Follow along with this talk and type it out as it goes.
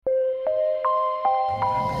Hi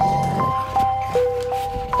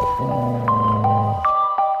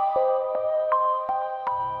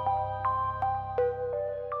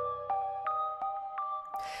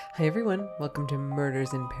everyone, welcome to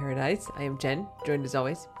Murders in Paradise. I am Jen, joined as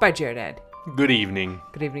always by Jaredad. Good evening.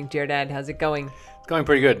 Good evening, Jaredad. How's it going? It's going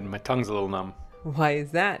pretty good. My tongue's a little numb. Why is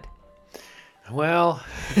that? Well,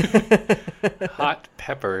 hot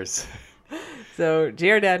peppers. So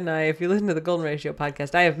Jaredad and I, if you listen to the Golden Ratio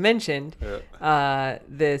podcast, I have mentioned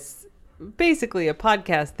this, basically a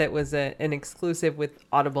podcast that was an exclusive with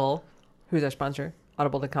Audible, who's our sponsor.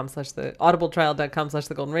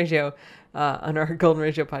 audibletrial.com/the golden ratio on our Golden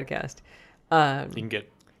Ratio podcast. You can get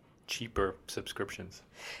cheaper subscriptions.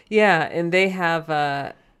 Yeah, and they have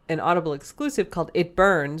an Audible exclusive called It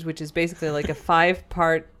Burns, which is basically like a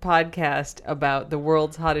 5-part podcast about the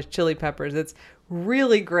world's hottest chili peppers. It's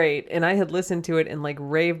really great, and I had listened to it and like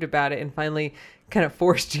raved about it, and finally kind of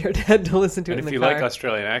forced your dad to listen to it in the car. And if you like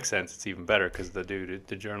Australian accents, it's even better because the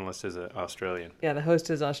journalist is Australian. Yeah, the host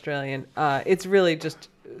is Australian. It's really just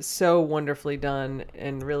so wonderfully done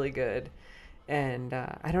and really good. And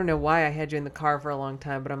I don't know why I had you in the car for a long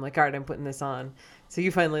time, but I'm like, all right, I'm putting this on. So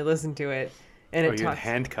you finally listened to it. And you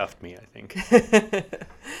handcuffed me, I think.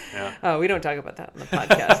 Yeah. Oh, we don't talk about that on the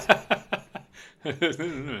podcast.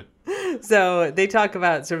 So they talk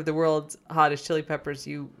about sort of the world's hottest chili peppers.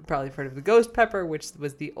 You probably have heard of the ghost pepper, which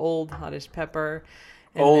was the old hottest pepper.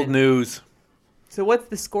 And news. So what's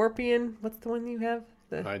the scorpion? What's the one you have?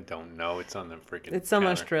 I don't know. It's on the freaking It's some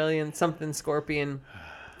counter. Australian something scorpion.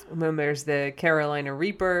 And then there's the Carolina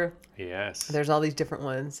Reaper. Yes. There's all these different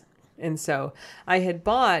ones. And so I had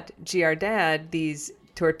bought GR Dad these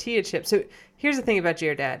tortilla chips. So here's the thing about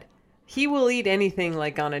GR Dad. He will eat anything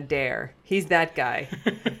like on a dare. He's that guy,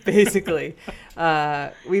 basically.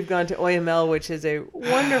 We've gone to Oyamel, which is a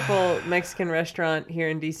wonderful Mexican restaurant here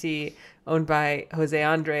in D.C. owned by Jose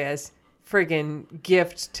Andres, friggin'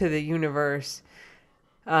 gift to the universe,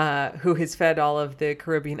 who has fed all of the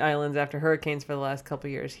Caribbean islands after hurricanes for the last couple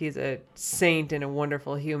of years. He's a saint and a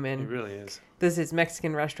wonderful human. He really is. This is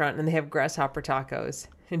Mexican restaurant, and they have grasshopper tacos.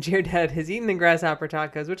 And Jared has eaten the grasshopper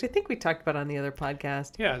tacos, which I think we talked about on the other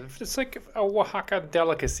podcast. Yeah, it's like a Oaxaca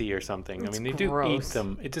delicacy or something. It's I mean, they gross. do eat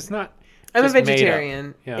them. It is not. I'm a just made up.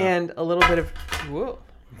 vegetarian, Yeah. and a little bit of... Whoa.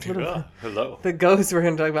 Hello. The ghosts we're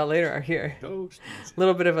going to talk about later are here. Ghosts. A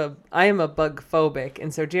little bit of a... I am a bug phobic,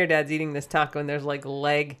 and so Jared Dad's eating this taco, and there's like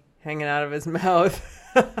leg hanging out of his mouth.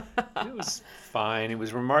 It was fine. It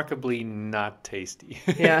was remarkably not tasty.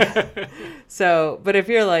 Yeah. So, but if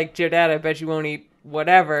you're like, Jared Dad, I bet you won't eat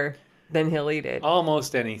whatever, then he'll eat it.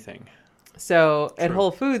 Almost anything. So at True.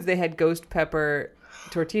 Whole Foods, they had ghost pepper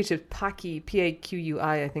tortilla chips. Paqui,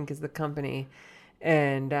 P-A-Q-U-I, I think is the company.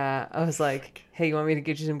 And I was like, hey, you want me to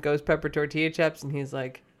get you some ghost pepper tortilla chips? And he's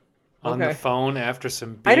like, On okay. the phone after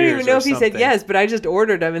some beers I don't even know if he said something. yes, but I just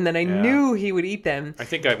ordered them, and then I Yeah. knew he would eat them. I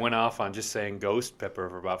think I went off on just saying ghost pepper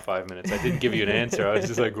for about 5 minutes. I didn't give you an answer. I was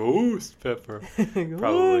just like, ghost pepper.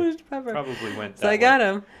 Ghost pepper. Probably went that So I way. got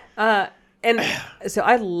them. And so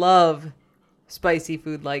I love spicy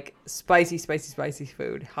food, like spicy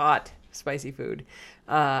food, hot, spicy food.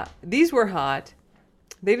 These were hot.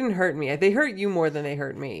 They didn't hurt me. They hurt you more than they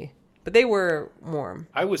hurt me, but they were warm.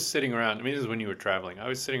 I was sitting around. I mean, this is when you were traveling. I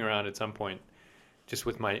was sitting around at some point just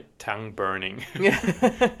with my tongue burning, going,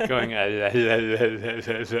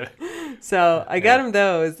 So I got him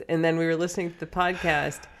those, and then we were listening to the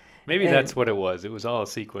podcast. Maybe And- that's what it was. It was all a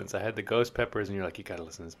sequence. I had the ghost peppers, and you're like, you got to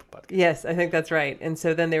listen to this podcast. Yes, I think that's right. And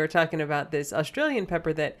so then they were talking about this Australian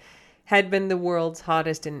pepper that had been the world's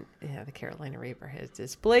hottest, and the Carolina Reaper has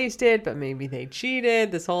displaced it, but maybe they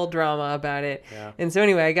cheated. This whole drama about it. Yeah. And so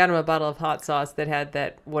anyway, I got him a bottle of hot sauce that had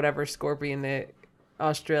that whatever scorpion, the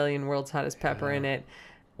Australian world's hottest pepper in it.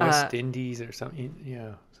 West Indies or something.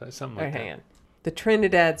 Yeah, something All like right, that. hang on. The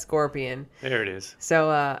Trinidad Scorpion. There it is. So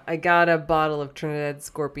I got a bottle of Trinidad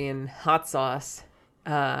Scorpion hot sauce.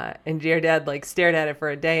 And your dad like stared at it for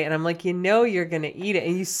a day, and I'm like, you're gonna eat it,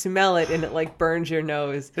 and you smell it, and it like burns your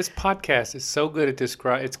nose. This podcast is so good at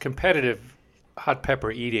describe. It's competitive. Hot pepper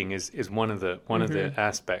eating is one of the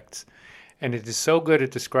aspects, and it is so good at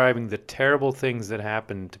describing the terrible things that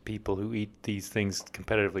happen to people who eat these things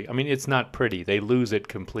competitively. I mean, it's not pretty. They lose it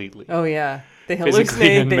completely. Oh yeah, they Physically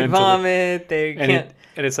hallucinate, and they mentally. vomit, they can't.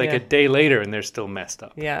 And it's like yeah. a day later, and they're still messed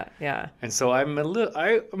up. Yeah. And so I'm a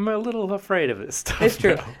little afraid of this stuff. It's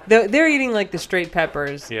true. now. They're eating like the straight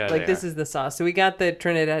peppers. Yeah, like they this are. is the sauce. So we got the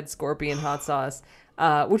Trinidad Scorpion hot sauce,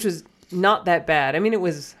 which was not that bad. I mean, it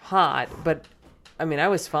was hot, but I mean, I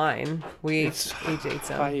was fine. We each ate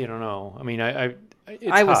some. I don't know. I mean,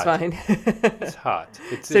 It's I was hot. fine. It's hot.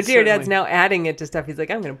 So it's Dear Dad's certainly- now adding it to stuff. He's like,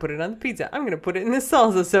 I'm going to put it on the pizza. I'm going to put it in the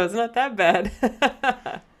salsa, so it's not that bad.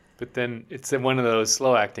 But then it's one of those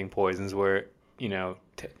slow acting poisons where,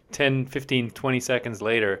 10, 15, 20 seconds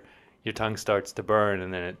later, your tongue starts to burn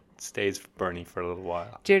and then it stays burning for a little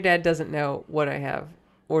while. Dear Dad doesn't know what I have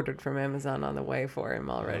ordered from Amazon on the way for him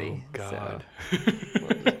already. Oh, God. So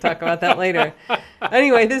we'll talk about that later.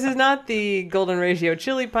 Anyway, this is not the Golden Ratio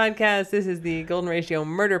Chili podcast. This is the Golden Ratio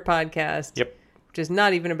Murder podcast. Yep. Which is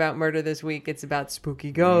not even about murder this week. It's about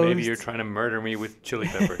spooky ghosts. Maybe you're trying to murder me with chili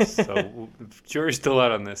peppers. So the jury's still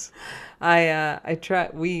out on this.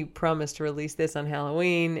 We promised to release this on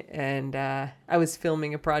Halloween, and I was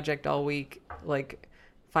filming a project all week, like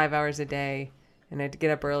 5 hours a day, and I had to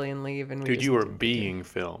get up early and leave. And Dude, you were being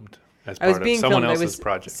filmed as I was part of being someone filmed. I else's was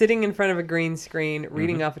project. sitting in front of a green screen,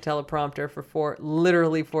 reading off a teleprompter for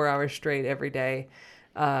literally 4 hours straight every day,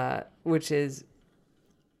 which is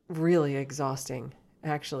really exhausting,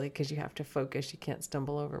 actually, because you have to focus. You can't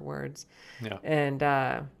stumble over words. Yeah.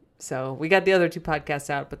 And so we got the other two podcasts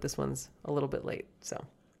out, but this one's a little bit late. So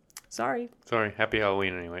sorry. Sorry. Happy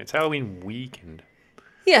Halloween anyway. It's Halloween weekend.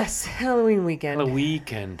 Yes, Halloween weekend.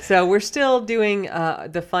 Weekend. So we're still doing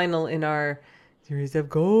the final in our series of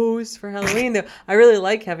ghosts for Halloween. Though I really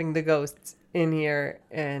like having the ghosts in here,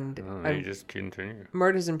 and You just continue.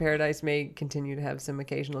 Murders in Paradise may continue to have some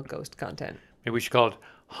occasional ghost content. Maybe we should call it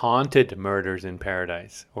Haunted Murders in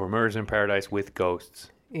Paradise or Murders in Paradise with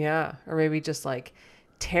Ghosts. Yeah, or maybe just like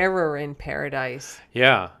Terror in Paradise.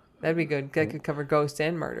 Yeah. That'd be good. That could cover ghosts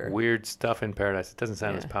and murder. Weird stuff in paradise. It doesn't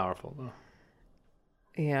sound Yeah. as powerful, though.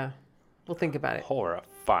 Yeah, we'll think about it.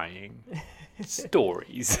 Horrifying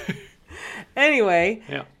stories. Anyway,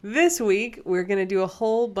 Yeah. this week we're going to do a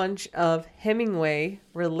whole bunch of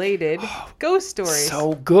Hemingway-related ghost stories.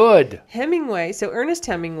 So good. Hemingway, so Ernest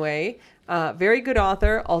Hemingway, very good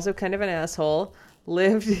author, also kind of an asshole,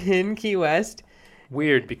 lived in Key West.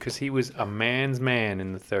 Weird because he was a man's man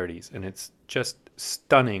in the 30s, and it's just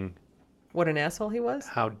stunning What an asshole he was.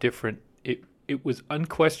 how different it was.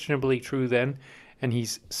 Unquestionably true then, and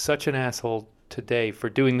he's such an asshole today for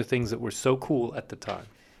doing the things that were so cool at the time.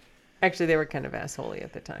 Actually, they were kind of assholey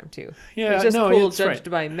at the time, too. Yeah, it was just no, cool it's judged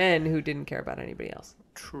right. by men who didn't care about anybody else.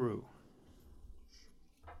 True.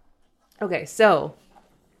 Okay, so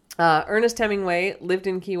Ernest Hemingway lived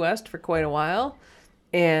in Key West for quite a while,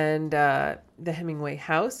 and the Hemingway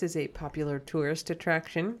House is a popular tourist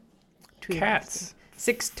attraction. Cats.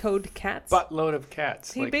 Six-toed cats. Buttload of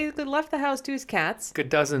cats. He Like basically left the house to his cats. good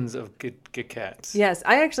dozens of good cats. Yes,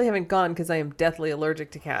 I actually haven't gone because I am deathly allergic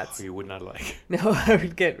to cats. You would not like. No, I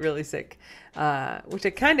would get really sick, which I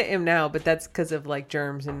kind of am now, but that's because of like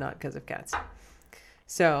germs and not because of cats.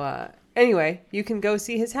 So anyway, you can go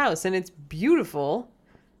see his house, and it's beautiful.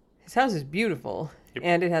 His house is beautiful, Yep.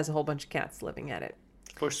 and it has a whole bunch of cats living at it.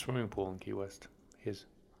 First swimming pool in Key West. His.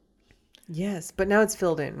 Yes, but now it's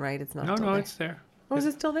filled in, right? It's not. No, still no, there. it's there. Oh, is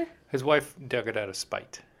it still there? His wife dug it out of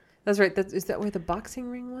spite. That's right. Is that where the boxing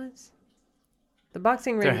ring was? The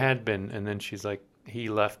boxing ring. There had been, and then she's like, he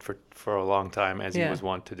left for a long time, as he Yeah. was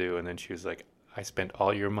wont to do, and then she was like, I spent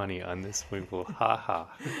all your money on this swimming pool. Ha ha.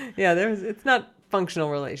 Yeah, it's not functional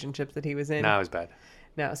relationships that he was in. Now it's bad.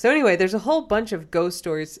 No. So anyway, there's a whole bunch of ghost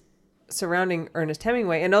stories surrounding Ernest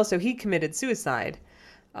Hemingway, and also he committed suicide,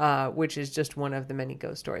 which is just one of the many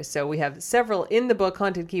ghost stories. So we have several in the book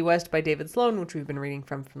Haunted Key West by David Sloan, which we've been reading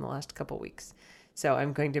from the last couple weeks. So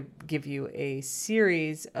I'm going to give you a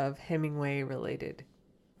series of Hemingway-related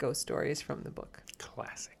ghost stories from the book.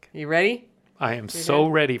 Classic. You ready? I am so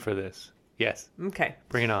good? ready for this. Yes. Okay.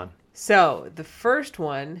 Bring it on. So the first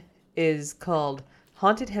one is called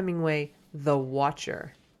Haunted Hemingway, The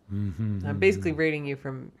Watcher. I'm basically reading you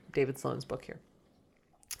from David Sloan's book here.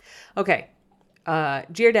 Okay.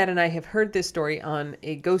 Giardad and I have heard this story on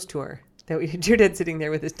a ghost tour. That we Giardad sitting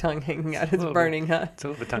there with his tongue hanging out. It's little burning, huh? It's a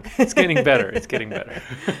little bit tongue. It's getting better. It's getting better.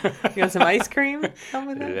 You want some ice cream? Come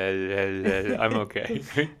with that? I'm okay.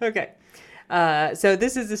 Okay. So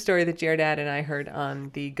this is the story that Giardad and I heard on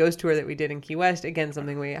the ghost tour that we did in Key West. Again,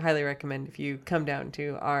 something we highly recommend if you come down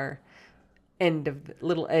to our end of the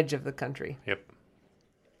little edge of the country. Yep.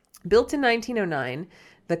 Built in 1909,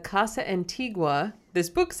 the Casa Antigua,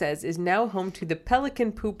 this book says, is now home to the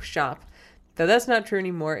Pelican Poop Shop. Though that's not true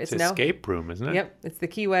anymore. It's now escape room, isn't it? Yep, it's the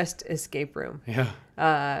Key West escape room.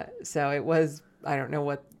 Yeah. So it was, I don't know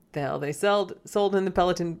what the hell they sold in the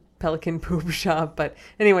Pelican Poop Shop, but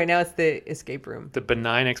anyway, now it's the escape room. The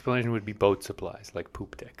benign explanation would be boat supplies, like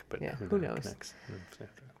poop deck. But Yeah, who knows? connects.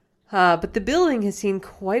 But the building has seen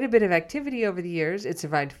quite a bit of activity over the years. It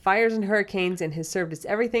survived fires and hurricanes and has served as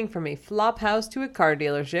everything from a flop house to a car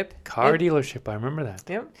dealership. Dealership, I remember that.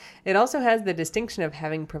 Yep. It also has the distinction of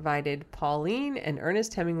having provided Pauline and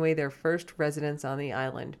Ernest Hemingway their first residence on the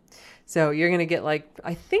island. So you're going to get, like,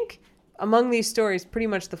 I think among these stories, pretty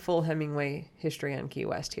much the full Hemingway history on Key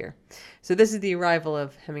West here. So this is the arrival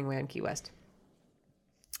of Hemingway on Key West.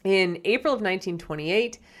 In April of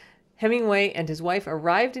 1928, Hemingway and his wife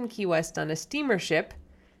arrived in Key West on a steamer ship.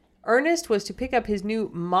 Ernest was to pick up his new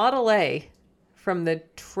Model A from the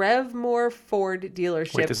Trevmore Ford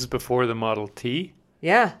dealership. Wait, this is before the Model T?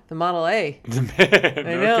 Yeah, the Model A. Man,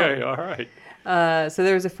 know. okay, all right. So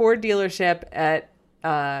there was a Ford dealership at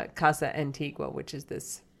Casa Antigua, which is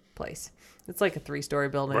this place. It's like a 3-story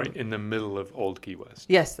building. Right in the middle of Old Key West.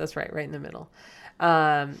 Yes, that's right in the middle.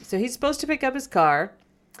 So he's supposed to pick up his car.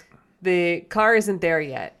 The car isn't there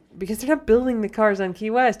yet because they're not building the cars on Key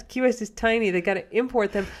West. Key West is tiny. They got to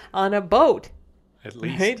import them on a boat. At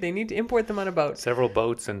least. Right? They need to import them on a boat. Several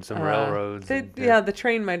boats and some railroads. The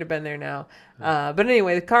train might have been there now. But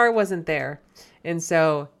anyway, the car wasn't there. And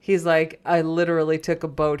so he's like, I literally took a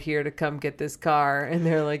boat here to come get this car. And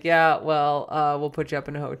they're like, yeah, well, we'll put you up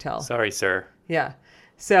in a hotel. Sorry, sir. Yeah.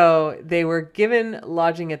 So they were given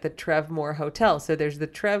lodging at the Trevmore Hotel. So there's the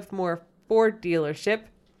Trevmore Ford dealership,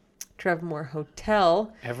 Trevmore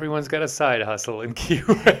Hotel. Everyone's got a side hustle in Key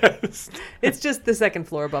West. It's just the second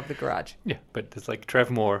floor above the garage. Yeah, but it's like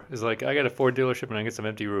Trevmore is like, I got a Ford dealership and I get some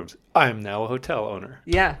empty rooms. I'm now a hotel owner.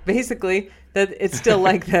 Yeah, basically, that it's still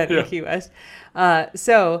like that in Key West.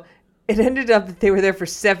 So it ended up that they were there for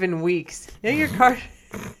 7 weeks. Yeah, your car...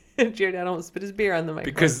 Jared almost spit his beer on the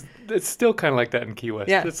microphone. Because it's still kind of like that in Key West.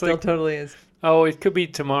 Yeah, it's still like, totally is. Oh, it could be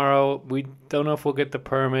tomorrow. We don't know if we'll get the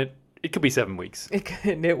permit. It could be 7 weeks.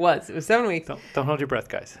 It was 7 weeks. Don't hold your breath,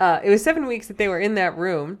 guys. It was 7 weeks that they were in that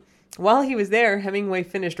room. While he was there, Hemingway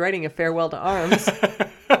finished writing A Farewell to Arms.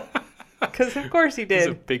 Because of course he did.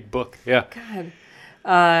 It's a big book. Yeah.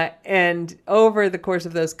 God. And over the course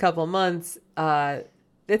of those couple months,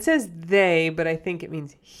 it says they, but I think it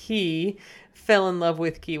means he fell in love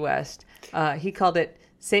with Key West. He called it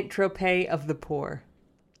Saint Tropez of the poor.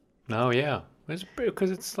 Oh, yeah. Because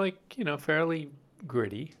it's like, fairly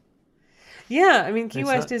gritty. Yeah, I mean, Key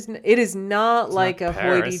West is not like a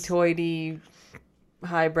Paris. hoity-toity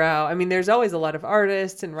highbrow. I mean, there's always a lot of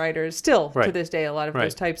artists and writers, still to this day, a lot of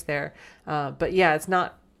those types there. But yeah, it's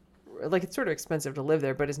not, like, it's sort of expensive to live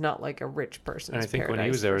there, but it's not like a rich person's And I think when he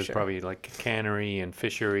was there, it was probably like cannery and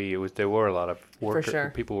fishery. There were a lot of work. For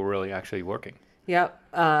sure. People were really actually working. Yep.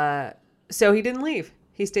 So he didn't leave.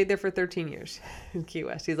 He stayed there for 13 years in Key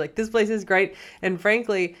West. He's like, this place is great. And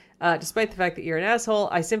frankly, despite the fact that you're an asshole,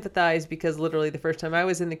 I sympathize because literally the first time I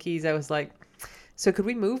was in the Keys, I was like, so could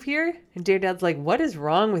we move here? And dear Dad's like, what is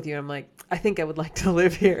wrong with you? I'm like, I think I would like to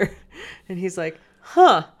live here. And he's like,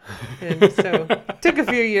 huh. And so it took a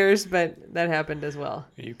few years, but that happened as well.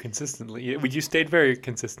 You stayed very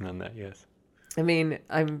consistent on that, yes. I mean,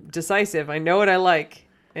 I'm decisive. I know what I like.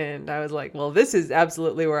 And I was like, well, this is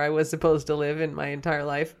absolutely where I was supposed to live in my entire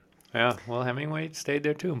life. Yeah, well, Hemingway stayed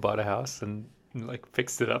there too and bought a house and like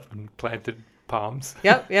fixed it up and planted palms.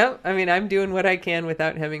 Yep. I mean, I'm doing what I can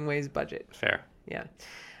without Hemingway's budget. Fair.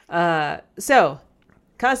 Yeah. So,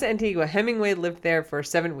 Casa Antigua, Hemingway lived there for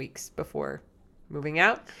 7 weeks before moving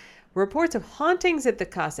out. Reports of hauntings at the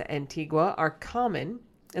Casa Antigua are common,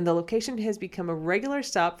 and the location has become a regular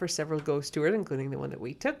stop for several ghost tours, including the one that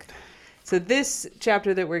we took. So this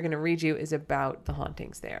chapter that we're going to read you is about the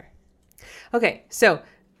hauntings there. Okay, so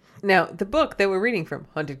now the book that we're reading from,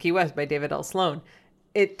 Haunted Key West by David L. Sloan,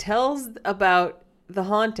 it tells about the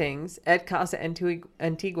hauntings at Casa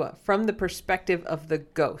Antigua from the perspective of the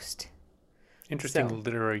ghost. Interesting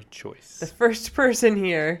literary choice. The first person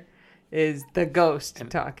here is the ghost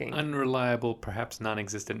talking. Unreliable, perhaps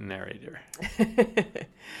non-existent narrator.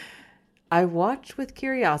 I watched with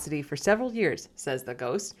curiosity for several years, says the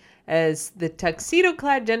ghost, as the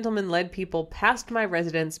tuxedo-clad gentleman led people past my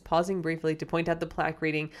residence, pausing briefly to point out the plaque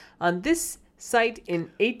reading, on this site in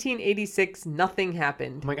 1886, nothing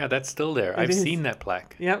happened. Oh my God, that's still there. I've seen that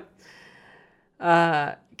plaque. Yep.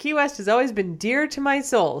 Key West has always been dear to my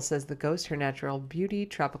soul, says the ghost. Her natural beauty,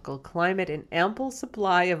 tropical climate, and ample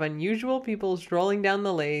supply of unusual people strolling down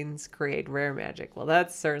the lanes create rare magic. Well,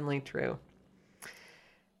 that's certainly true.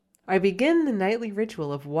 I begin the nightly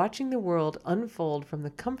ritual of watching the world unfold from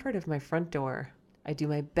the comfort of my front door. I do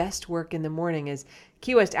my best work in the morning as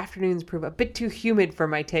Key West afternoons prove a bit too humid for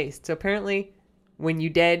my taste. So apparently, when you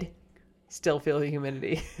dead, still feel the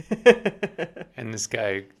humidity. And this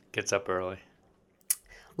guy gets up early.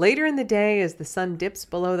 Later in the day, as the sun dips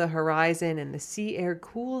below the horizon and the sea air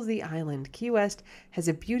cools the island, Key West has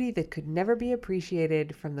a beauty that could never be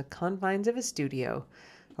appreciated from the confines of a studio.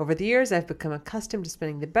 Over the years, I've become accustomed to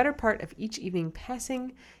spending the better part of each evening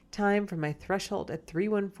passing time from my threshold at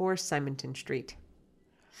 314 Simonton Street.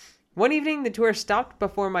 One evening, the tour stopped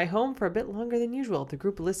before my home for a bit longer than usual. The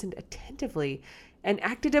group listened attentively and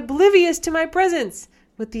acted oblivious to my presence,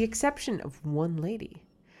 with the exception of one lady.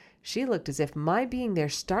 She looked as if my being there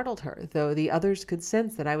startled her, though the others could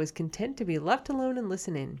sense that I was content to be left alone and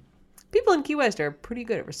listen in. People in Key West are pretty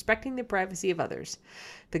good at respecting the privacy of others.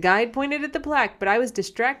 The guide pointed at the plaque, but I was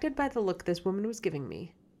distracted by the look this woman was giving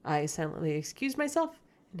me. I silently excused myself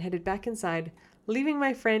and headed back inside, leaving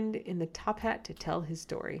my friend in the top hat to tell his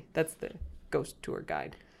story. That's the ghost tour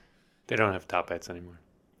guide. They don't have top hats anymore.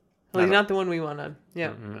 Well, he's not the one we went on. Yeah.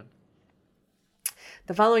 Mm-hmm.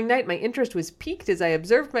 The following night, my interest was piqued as I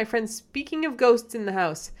observed my friend speaking of ghosts in the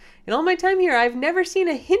house. In all my time here, I've never seen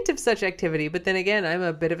a hint of such activity, but then again, I'm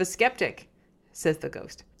a bit of a skeptic, says the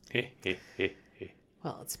ghost.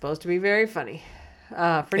 Well, it's supposed to be very funny.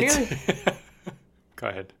 For nearly... Go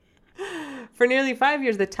ahead. For nearly 5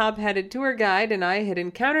 years, the top-hatted tour guide and I had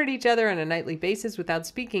encountered each other on a nightly basis without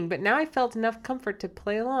speaking, but now I felt enough comfort to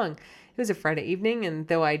play along. It was a Friday evening, and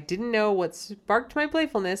though I didn't know what sparked my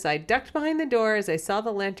playfulness, I ducked behind the door as I saw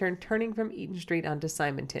the lantern turning from Eaton Street onto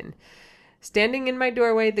Simonton. Standing in my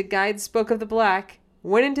doorway, the guide spoke of the black,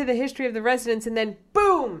 went into the history of the residence, and then,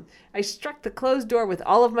 boom! I struck the closed door with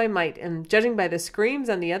all of my might, and judging by the screams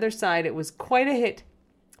on the other side, it was quite a hit.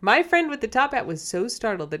 My friend with the top hat was so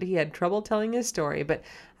startled that he had trouble telling his story, but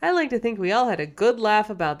I like to think we all had a good laugh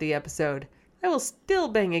about the episode. I will still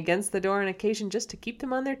bang against the door on occasion just to keep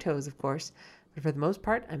them on their toes, of course, but for the most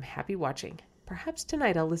part, I'm happy watching. Perhaps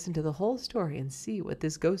tonight I'll listen to the whole story and see what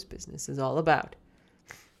this ghost business is all about.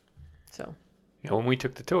 So... when we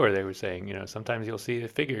took the tour, they were saying, sometimes you'll see a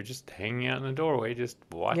figure just hanging out in the doorway, just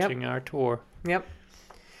watching our tour. Yep.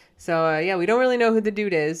 So, we don't really know who the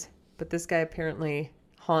dude is, but this guy apparently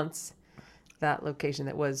haunts that location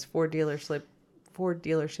that was Ford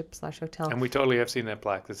dealership/hotel. And we totally have seen that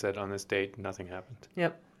plaque that said, on this date, nothing happened.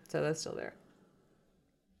 Yep. So that's still there.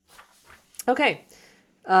 Okay.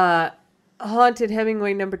 Haunted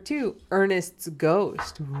Hemingway number 2, Ernest's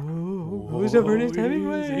Ghost. Whoa, who's of Ernest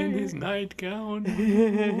Hemingway? He's in his nightgown.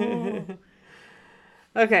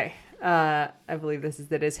 Okay. I believe this is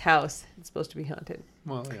that his house. It's supposed to be haunted.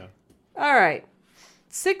 Well, yeah. All right.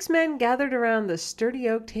 6 men gathered around the sturdy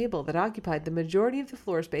oak table that occupied the majority of the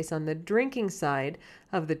floor space on the drinking side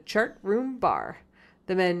of the chart room bar.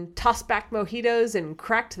 The men tossed back mojitos and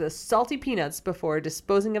cracked the salty peanuts before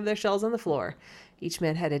disposing of their shells on the floor. Each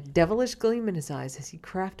man had a devilish gleam in his eyes as he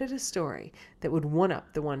crafted a story that would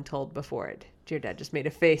one-up the one told before it. Dear Dad just made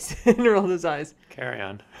a face and rolled his eyes. Carry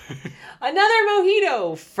on. Another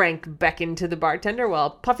mojito! Frank beckoned to the bartender while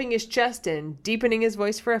puffing his chest and deepening his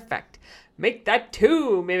voice for effect. Make that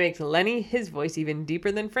 2, mimicked Lenny, his voice even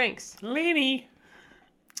deeper than Frank's. Lenny!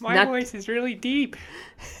 My voice is really deep.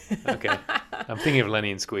 Okay. I'm thinking of Lenny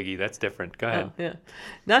and Squiggy. That's different. Go ahead. Oh, yeah.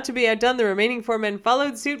 Not to be outdone, the remaining 4 men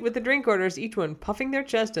followed suit with the drink orders, each one puffing their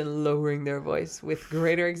chest and lowering their voice with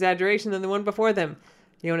greater exaggeration than the one before them.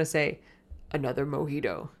 You want to say, another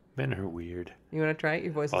mojito. Men are weird. You want to try it?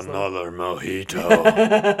 Your voice is another mojito.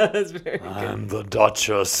 That's very good. I'm the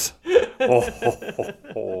Duchess.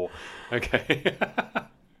 Okay.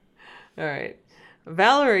 All right.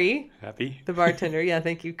 Valerie, happy? The bartender, yeah,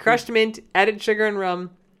 thank you. Crushed mint, added sugar and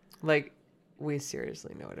rum. Like, we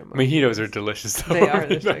seriously know what a mojito Mojitos are delicious, though. They are.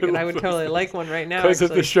 And I would totally like one right now. Because of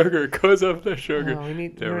the sugar. Because of the sugar. Oh, we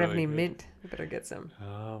don't have any mint. We better get some.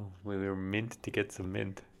 Oh, we were mint to get some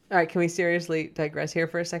mint. All right, can we seriously digress here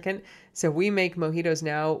for a second? So we make mojitos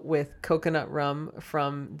now with coconut rum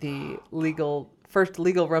from the first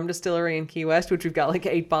legal rum distillery in Key West, which we've got like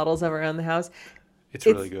 8 bottles of around the house. It's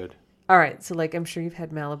really good. All right, so like I'm sure you've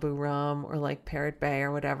had Malibu rum or like Parrot Bay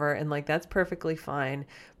or whatever, and like that's perfectly fine.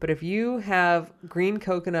 But if you have green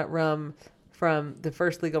coconut rum from the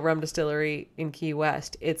first legal rum distillery in Key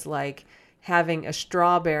West, it's like having a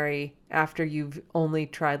strawberry after you've only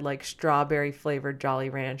tried like strawberry flavored Jolly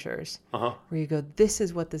Ranchers. Uh-huh. Where you go, this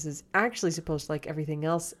is what this is actually supposed to like everything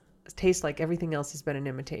else, taste like everything else has been an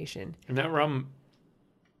imitation. And that rum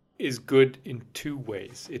is good in 2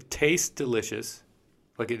 ways. It tastes delicious.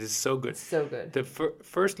 Like, it is so good. It's so good. The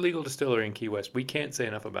first legal distillery in Key West, we can't say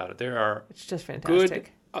enough about it. There are it's just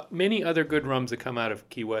fantastic. Many other good rums that come out of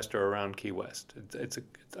Key West or around Key West. It's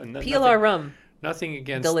Pilar rum. Nothing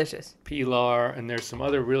against delicious Pilar, and there's some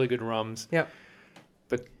other really good rums. Yep.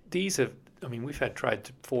 But these have, we've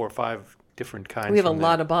tried 4 or 5 different kinds. We have a from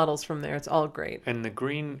lot them. of bottles from there. It's all great. And the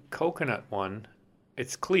green coconut one,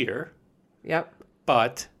 it's clear, Yep.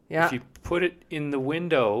 but Yeah. if you put it in the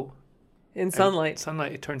window In and sunlight.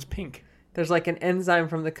 it turns pink. There's like an enzyme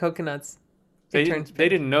from the coconuts. They It turns didn't, they pink.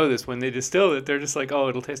 didn't know this when they distilled it. They're just like, oh,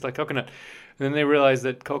 it'll taste like coconut. And then they realized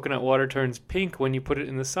that coconut water turns pink when you put it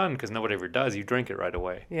in the sun because nobody ever does. You drink it right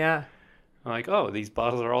away. Yeah. I'm like, oh, these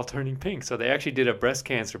bottles are all turning pink. So they actually did a breast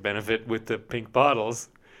cancer benefit with the pink bottles,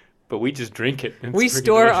 but we just drink it. It's We freaking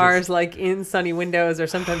store delicious. ours like in sunny windows or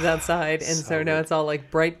sometimes outside. And so, So now good. it's all like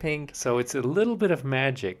bright pink. So it's a little bit of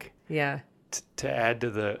magic Yeah. to add to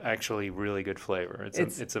the actually really good flavor. It's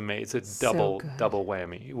a so double good. double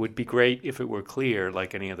whammy. It would be great if it were clear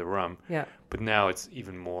like any other rum, Yeah. but now it's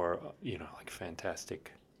even more, like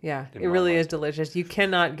fantastic. Yeah. In It my really mind. is delicious. You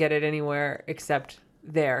cannot get it anywhere except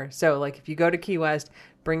there. So like if you go to Key West,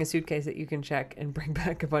 bring a suitcase that you can check and bring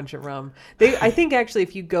back a bunch of rum. I think actually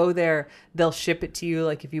if you go there, they'll ship it to you.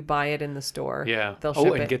 Like if you buy it in the store, Yeah. they'll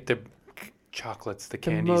ship and it. get the chocolates, the The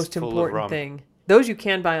candies most full of important rum. thing. Those you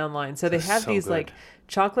can buy online. So they They're have so these good. like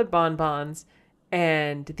chocolate bonbons,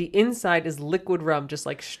 and the inside is liquid rum, just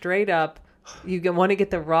like straight up. You want to get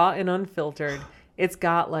the raw and unfiltered. It's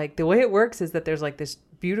got like the way it works is that there's like this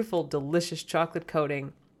beautiful, delicious chocolate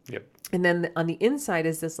coating. Yep. And then on the inside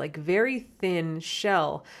is this like very thin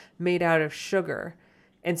shell made out of sugar.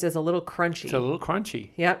 And so it's a little crunchy. It's a little crunchy.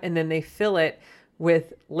 Yep. And then they fill it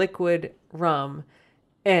with liquid rum.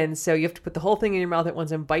 And so you have to put the whole thing in your mouth at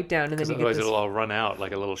once and bite down. And then Because you get otherwise this. it'll all run out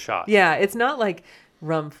like a little shot. Yeah. It's not like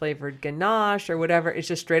rum flavored ganache or whatever. It's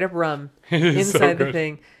just straight up rum is so inside the good.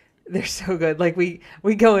 thing. They're so good. Like we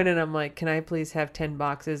go in and I'm like, can I please have 10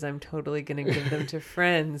 boxes? I'm totally going to give them to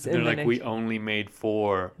friends. They're And like, then we only made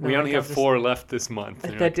 4. No, we I only got have this- 4 left this month.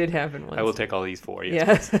 And you're that like, did happen once. I will take all these 4.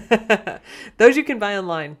 Yes. Yes. Those you can buy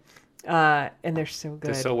online. And they're so good.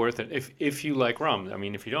 They're so worth it. If you like rum, I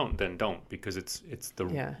mean, if you don't, then don't because it's the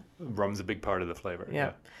Yeah. rum's a big part of the flavor.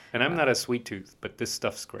 Yeah. And I'm not a sweet tooth, but this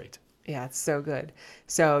stuff's great. Yeah, it's so good.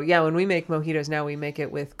 So yeah, when we make mojitos now, we make it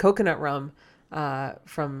with coconut rum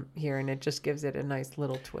from here, and it just gives it a nice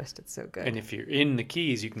little twist. It's so good. And if you're in the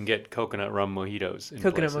Keys, you can get coconut rum mojitos. In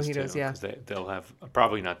Coconut places, mojitos, too, yeah. 'cause they'll have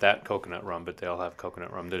probably not that coconut rum, but they'll have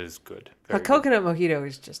coconut rum that is good. A Very good. coconut mojito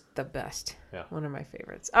is just the best. Yeah. One of my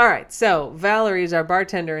favorites. All right, so Valerie's our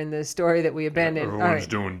bartender in this story that we abandoned. All Everyone's right.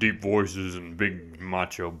 doing deep voices and big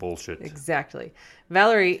macho bullshit. Exactly.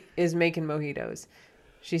 Valerie is making mojitos.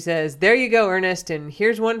 She says, there you go, Ernest, and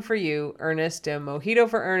here's one for you, Ernest. A mojito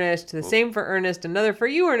for Ernest, the same for Ernest, another for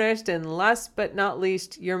you, Ernest, and last but not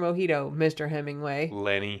least, your mojito, Mr. Hemingway,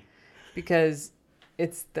 Lenny, because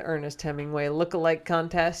it's the Ernest Hemingway look-alike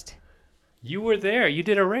contest. you were there. You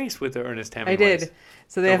did a race with the Ernest I Hemingways. did.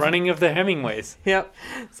 So they The have, running of the Hemingways. yep.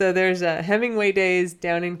 So there's Hemingway Days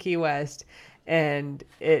down in Key West, and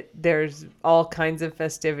there's all kinds of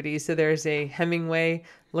festivities. So there's a Hemingway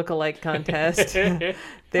look-alike contest.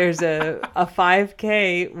 There's a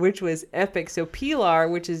 5K, which was epic. So Pilar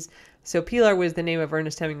was the name of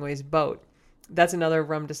Ernest Hemingway's boat. That's another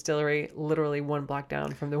rum distillery, literally 1 block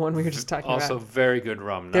down from the one we were just talking Also, about. very good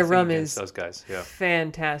rum. Their Nothing rum against is those guys. Yeah.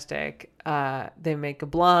 Fantastic. They make a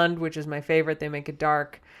blonde, which is my favorite. They make a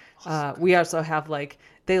dark. We also have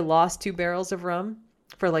they lost 2 barrels of rum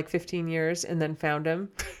for 15 years and then found them,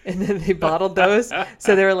 and then they bottled those.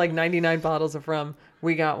 So there were 99 bottles of rum.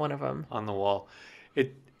 We got one of them. On the wall.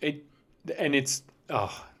 Let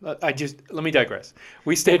me digress.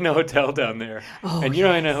 We stayed in a hotel down there. Oh, And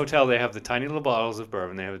in a hotel they have the tiny little bottles of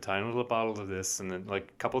bourbon, they have a tiny little bottle of this, and then a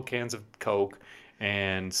couple cans of Coke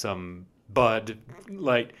and some Bud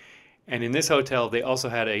Light. And in this hotel they also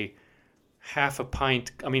had a half a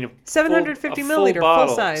pint, 750 full milliliter, full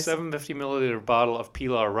bottle, size. 750 milliliter bottle of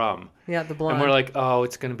Pilar rum. Yeah, the blonde. And we're like, oh,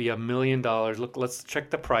 it's going to be $1 million. Look, let's check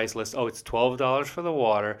the price list. Oh, it's $12 for the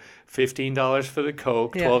water, $15 for the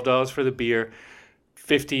Coke, Yeah. $12 for the beer, it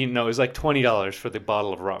was $20 for the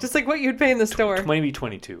bottle of rum. just like what you'd pay in the store. Maybe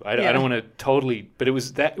 22. I Yeah. don't want to totally, but it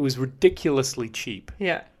was ridiculously cheap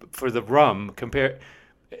Yeah. for the rum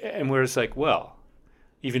and we're just like, well,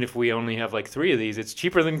 even if we only have 3 of these, it's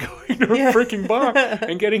cheaper than going to a Yeah. freaking bar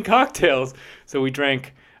and getting cocktails. So we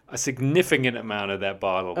drank a significant amount of that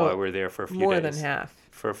bottle while we were there for a few More days. than half.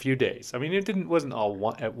 For a few days. It wasn't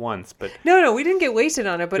all at once, but No, we didn't get wasted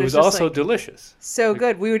on it, but it it's was just also delicious. so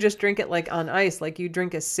good. We would just drink it on ice. Like you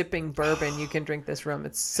drink a sipping bourbon, you can drink this rum.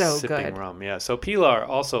 It's so Sipping good. rum, yeah. So Pilar,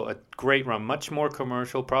 also a great rum, much more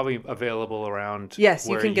commercial, probably available around. Yes,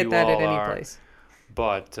 you where can get that at all any are, place.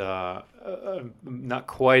 but not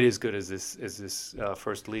quite as good as this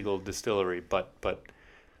first legal distillery, but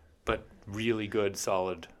really good,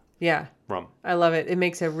 solid Yeah. rum. I love it. It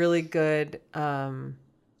makes a really good,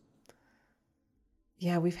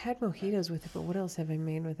 yeah, we've had mojitos with it, but what else have I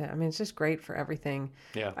made with it? I mean, it's just great for everything.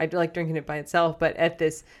 Yeah. I like drinking it by itself, but at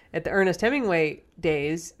the Ernest Hemingway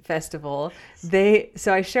Days Festival,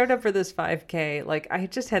 so I showed up for this 5K. Like, I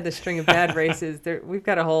just had this string of bad races. We've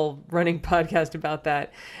got a whole running podcast about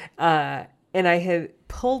that. And I had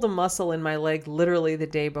pulled a muscle in my leg literally the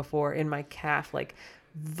day before in my calf, like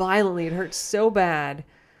violently. It hurt so bad.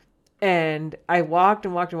 And I walked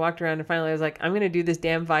and walked and walked around, and finally I was like, I'm going to do this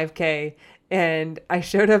damn 5K. And I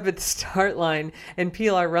showed up at the start line, and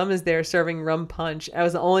PLR Rum is there serving rum punch. I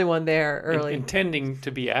was the only one there early. Intending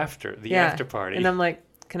to be after the after party. And I'm like,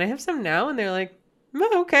 can I have some now? And they're like,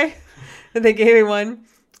 oh, okay. And they gave me one,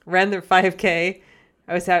 ran the 5K.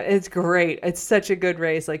 It's great. It's such a good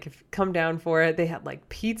race. Like, if you come down for it, they had like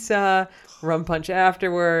pizza, rum punch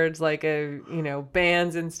afterwards, like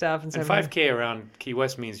bands and stuff. And 5K around Key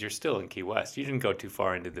West means you're still in Key West. You didn't go too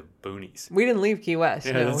far into the boonies. We didn't leave Key West.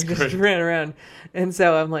 Yeah, no, we just ran around. And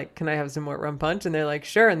so I'm like, can I have some more rum punch? And they're like,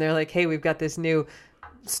 sure. And they're like, hey, we've got this new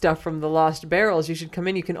stuff from the Lost Barrels. You should come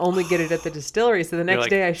in. You can only get it at the distillery. So the next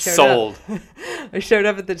day I showed up. I showed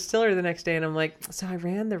up at the distillery the next day, and I'm like, so I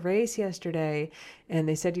ran the race yesterday, and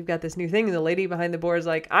they said you've got this new thing. And the lady behind the bar is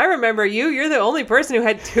like, I remember you. You're the only person who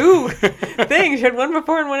had two things. You had one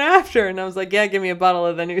before and one after. And I was like, yeah, give me a bottle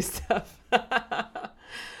of the new stuff.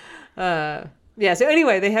 Yeah, so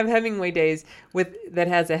anyway, they have Hemingway Days that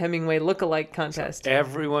has a Hemingway look-alike contest. So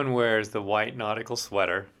everyone wears the white nautical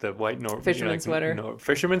sweater, the white fisherman sweater.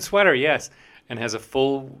 Fisherman sweater, yes, and has a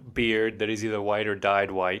full beard that is either white or dyed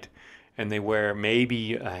white, and they wear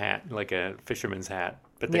maybe a hat, like a fisherman's hat,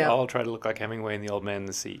 but they all try to look like Hemingway and the Old Man in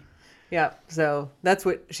the Sea. Yeah, so that's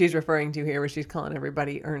what she's referring to here, where she's calling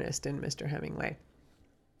everybody Ernest and Mr. Hemingway.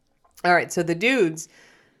 All right, so the dudes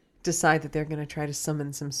decide that they're going to try to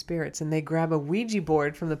summon some spirits, and they grab a Ouija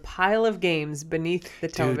board from the pile of games beneath the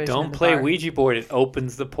television. Dude, don't play Ouija board. It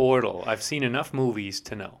opens the portal. I've seen enough movies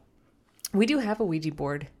to know. We do have a Ouija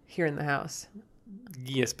board here in the house.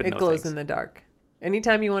 Yes, but it glows in the dark.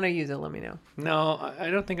 Anytime you want to use it, let me know. No,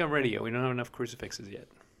 I don't think I'm ready yet. We don't have enough crucifixes yet.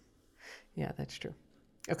 Yeah, that's true.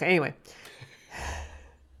 Okay, anyway.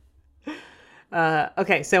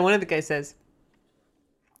 Okay, so one of the guys says,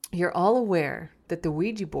 you're all aware that the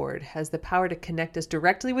Ouija board has the power to connect us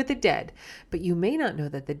directly with the dead, but you may not know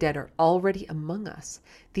that the dead are already among us.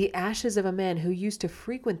 The ashes of a man who used to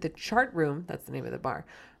frequent the chart room, that's the name of the bar,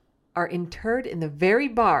 are interred in the very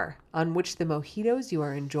bar on which the mojitos you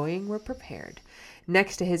are enjoying were prepared.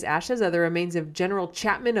 Next to his ashes are the remains of General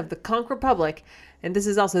Chapman of the Conch Republic, and this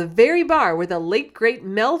is also the very bar where the late great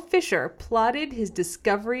Mel Fisher plotted his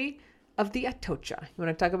discovery of the Atocha. You want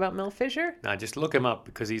to talk about Mel Fisher? Now, just look him up,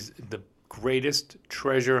 because he's the greatest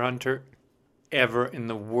treasure hunter ever in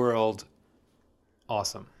the world.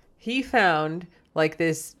 Awesome. He found like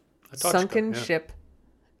this sunken ship,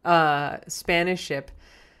 Spanish ship,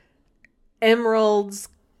 emeralds,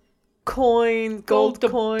 coins, gold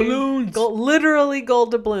coins, doubloons. Literally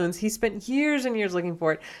gold doubloons. He spent years and years looking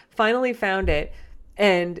for it, finally found it,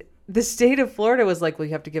 and the state of Florida was like, well,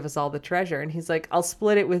 you have to give us all the treasure. And he's like, I'll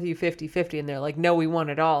split it with you 50-50. And they're like, no, we want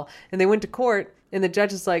it all. And they went to court, and the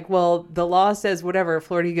judge is like, well, the law says whatever,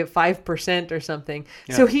 Florida, you get 5% or something.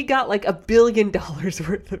 Yeah. So he got like $1 billion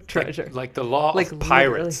worth of treasure. Like the law of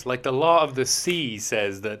pirates, like the law of the sea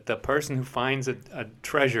says that the person who finds a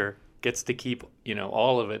treasure gets to keep,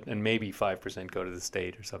 all of it, and maybe 5% go to the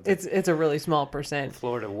state or something. It's a really small percent.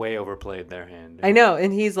 Florida way overplayed their hand. I know,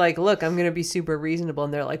 and he's like, look, I'm going to be super reasonable,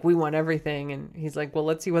 and they're like, we want everything, and he's like, well,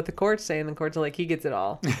 let's see what the courts say, and the courts are like, he gets it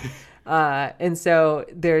all. And so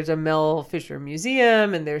there's a Mel Fisher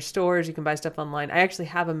museum, and there's stores, you can buy stuff online. I actually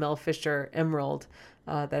have a Mel Fisher emerald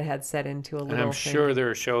that I had set into a little And I'm thing. sure there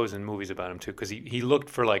are shows and movies about him too, because he looked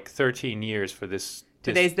for like 13 years for this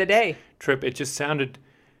Today's the day. Trip. It just sounded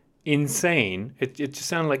insane. It just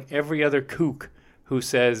sounded like every other kook who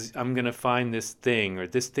says, I'm going to find this thing, or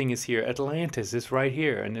this thing is here. Atlantis is right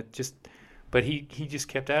here. And but he just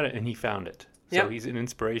kept at it, and he found it. So he's an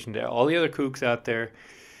inspiration to all the other kooks out there.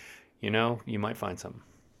 You might find something.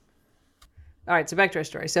 All right, so back to our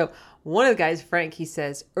story. So one of the guys, Frank, he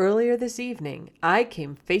says, earlier this evening, I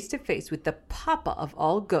came face to face with the papa of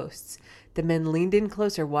all ghosts. The men leaned in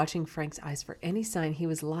closer, watching Frank's eyes for any sign he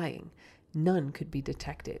was lying. None could be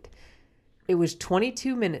detected. It was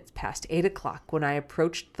 22 minutes past 8 o'clock when I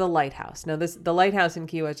approached the lighthouse. Now, the lighthouse in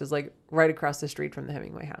Key West is like right across the street from the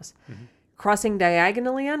Hemingway house. Mm-hmm. Crossing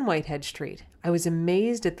diagonally on Whitehead Street, I was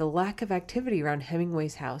amazed at the lack of activity around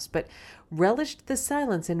Hemingway's house, but relished the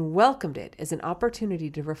silence and welcomed it as an opportunity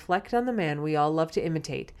to reflect on the man we all love to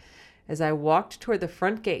imitate. As I walked toward the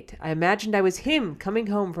front gate, I imagined I was him coming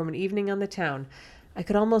home from an evening on the town. I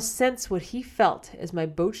could almost sense what he felt as my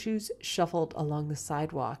boat shoes shuffled along the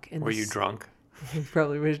sidewalk. And Were you drunk? He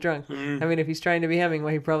probably was drunk. I mean, if he's trying to be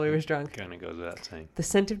Hemingway, he probably was drunk. Kind of goes without saying. The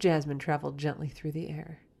scent of jasmine traveled gently through the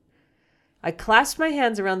air. I clasped my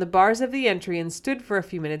hands around the bars of the entry and stood for a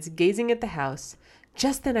few minutes gazing at the house.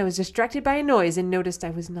 Just then I was distracted by a noise and noticed I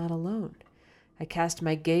was not alone. I cast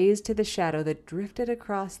my gaze to the shadow that drifted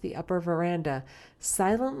across the upper veranda,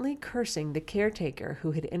 silently cursing the caretaker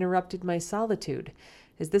who had interrupted my solitude.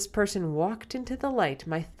 As this person walked into the light,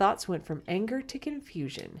 my thoughts went from anger to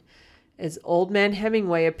confusion. As Old Man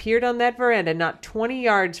Hemingway appeared on that veranda not 20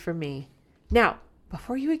 yards from me. Now,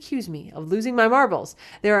 before you accuse me of losing my marbles,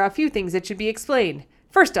 there are a few things that should be explained.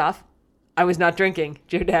 First off, I was not drinking.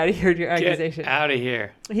 Dear Daddy heard your accusation. Get out of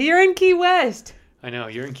here. Here in Key West. I know.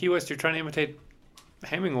 You're in Key West. You're trying to imitate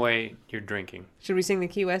Hemingway. You're drinking. Should we sing the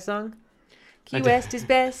Key West song? Key West is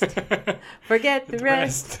best. Forget the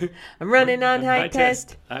rest. I'm running on high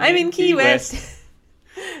test. I'm in Key West.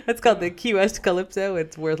 That's called the Key West Calypso.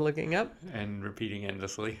 It's worth looking up. And repeating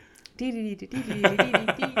endlessly. It's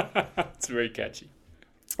It's very catchy.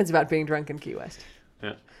 about being drunk in Key West.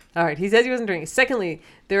 Yeah. All right. He says he wasn't drinking. Secondly,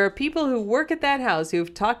 there are people who work at that house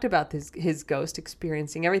who've talked about his ghost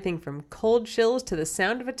experiencing everything from cold chills to the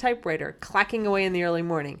sound of a typewriter clacking away in the early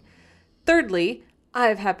morning. Thirdly,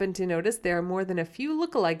 I've happened to notice there are more than a few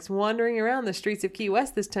lookalikes wandering around the streets of Key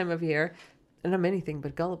West this time of year, and I'm anything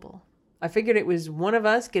but gullible. I figured it was one of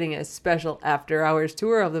us getting a special after-hours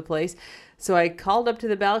tour of the place, so I called up to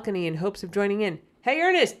the balcony in hopes of joining in. "Hey,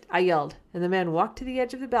 Ernest!" I yelled, and the man walked to the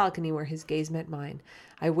edge of the balcony where his gaze met mine.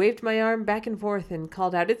 I waved my arm back and forth and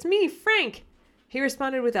called out, "It's me, Frank!" He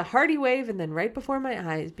responded with a hearty wave, and then right before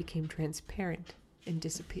my eyes became transparent and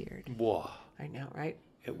disappeared. Whoa. I know, right?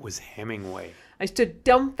 It was Hemingway. I stood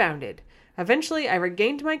dumbfounded. Eventually, I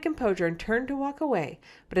regained my composure and turned to walk away,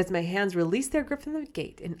 but as my hands released their grip from the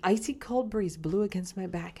gate, an icy cold breeze blew against my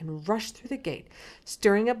back and rushed through the gate,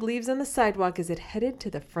 stirring up leaves on the sidewalk as it headed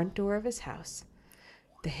to the front door of his house.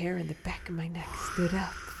 The hair in the back of my neck stood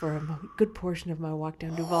up for a good portion of my walk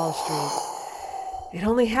down Duval Street. It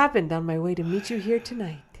only happened on my way to meet you here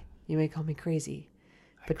tonight. You may call me crazy,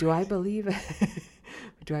 but do I believe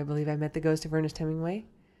I met the ghost of Ernest Hemingway?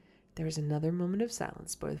 There was another moment of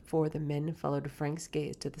silence before the men followed Frank's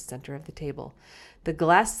gaze to the center of the table. The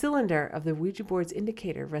glass cylinder of the Ouija board's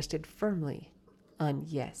indicator rested firmly on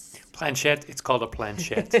yes. Planchette. It's called a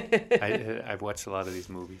planchette. I've watched a lot of these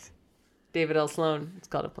movies. David L. Sloan. It's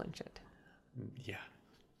called a planchette. Yeah.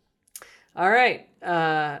 All right.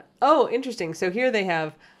 Interesting. So here they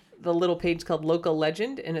have the little page called Local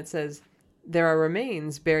Legend, and it says, there are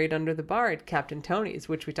remains buried under the bar at Captain Tony's,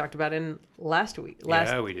 which we talked about in last we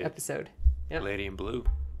did. episode. Yep. Lady in Blue.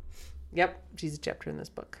 Yep. She's a chapter in this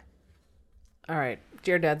book. All right.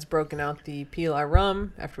 Dear Dad's broken out the PLR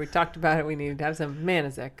rum. After we talked about it, we needed to have some. Man,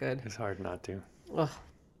 is that good. It's hard not to. Ugh.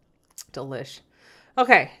 Delish.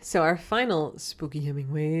 Okay, so our final spooky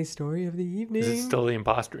Hemingway story of the evening. Is it still the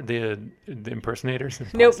imposter, the impersonators?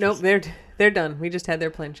 Nope, they're done. We just had their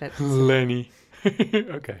planchette. Lenny.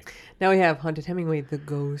 Okay. Now we have Haunted Hemingway, the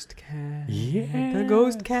ghost cat. Yeah. The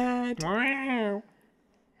ghost cat.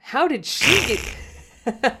 How did she get...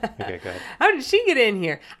 Okay, go ahead. How did she get in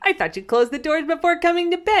here? I thought you closed the doors before coming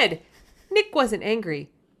to bed. Nick wasn't angry,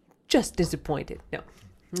 just disappointed. No.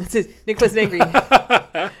 Nick wasn't angry.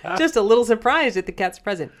 Just a little surprised at the cat's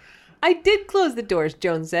presence. I did close the doors,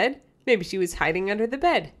 Joan said. Maybe she was hiding under the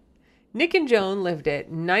bed. Nick and Joan lived at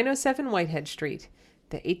 907 Whitehead Street.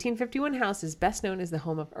 The 1851 house is best known as the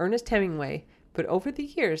home of Ernest Hemingway, but over the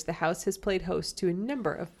years, the house has played host to a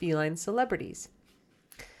number of feline celebrities.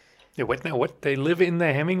 Yeah, what now? What? They live in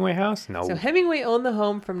the Hemingway house? No. So Hemingway owned the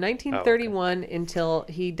home from 1931 until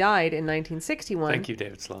he died in 1961. Thank you,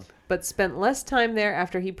 David Sloan. But spent less time there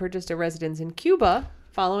after he purchased a residence in Cuba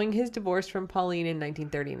following his divorce from Pauline in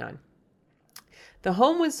 1939. The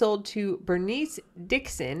home was sold to Bernice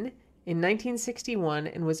Dixon in 1961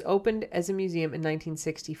 and was opened as a museum in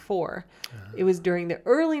 1964. It was during the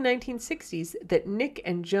early 1960s that Nick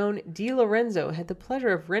and Joan DiLorenzo had the pleasure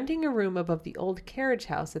of renting a room above the old carriage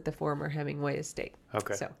house at the former Hemingway estate.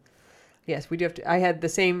 Okay. So, yes, we do have to... I had the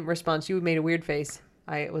same response. You made a weird face.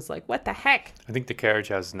 I was like, what the heck? I think the carriage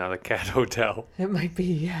house is now the cat hotel. It might be,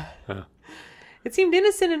 yeah. Huh. It seemed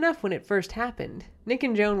innocent enough when it first happened. Nick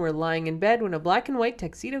and Joan were lying in bed when a black and white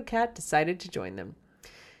tuxedo cat decided to join them.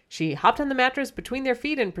 She hopped on the mattress between their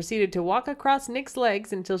feet and proceeded to walk across Nick's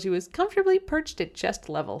legs until she was comfortably perched at chest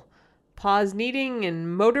level. Paws kneading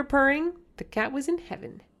and motor purring, the cat was in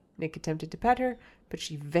heaven. Nick attempted to pet her, but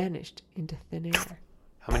she vanished into thin air.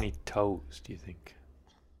 How many toes do you think?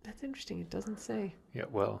 That's interesting. It doesn't say. Yeah,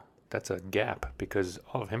 well, that's a gap because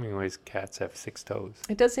all of Hemingway's cats have 6 toes.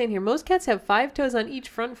 It does say in here, most cats have 5 toes on each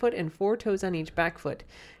front foot and 4 toes on each back foot.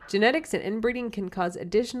 Genetics and inbreeding can cause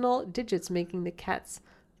additional digits, making the cats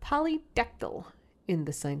polydactyl in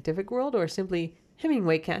the scientific world, or simply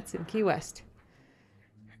Hemingway cats in Key West.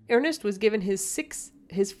 Ernest was given his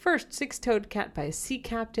first 6-toed cat by a sea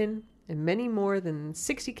captain, and many more than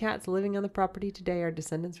 60 cats living on the property today are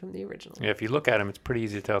descendants from the original. Yeah, if you look at them, it's pretty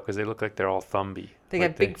easy to tell because they look like they're all Thumby. They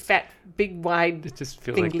like got big, fat, big, wide, It just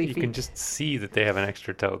feels like fingly you can feet. just see that they have an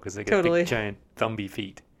extra toe because they got Totally. big, giant Thumby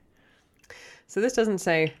feet. So this doesn't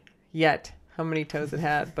say yet how many toes it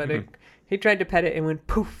had, but he tried to pet it and went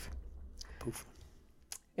poof. Poof.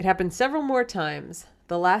 It happened several more times,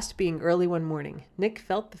 the last being early one morning. Nick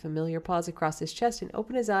felt the familiar paws across his chest and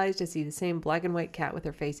opened his eyes to see the same black and white cat with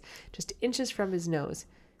her face just inches from his nose.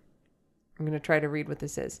 I'm going to try to read what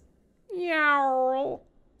this is. Yow.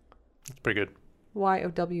 That's pretty good.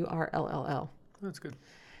 Yowrll. That's good.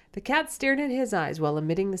 The cat stared at his eyes while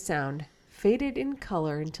emitting the sound, faded in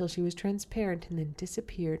color until she was transparent, and then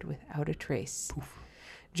disappeared without a trace. Poof.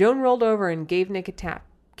 Joan rolled over and gave Nick a tap.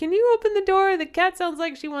 "Can you open the door? The cat sounds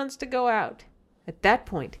like she wants to go out." At that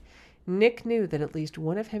point, Nick knew that at least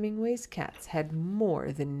one of Hemingway's cats had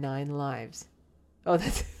more than 9 lives. Oh,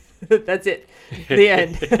 that's it. The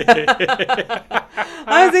end.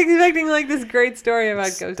 I was expecting like this great story about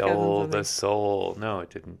ghost cats. Stole and the something. soul. No, it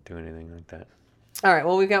didn't do anything like that. All right,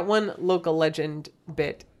 well, we've got one local legend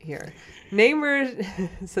bit here. Neighbors,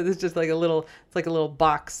 so this is just like it's like a little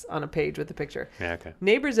box on a page with a picture. Yeah, okay.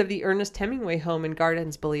 Neighbors of the Ernest Hemingway home and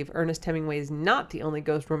gardens believe Ernest Hemingway is not the only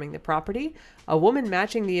ghost roaming the property. A woman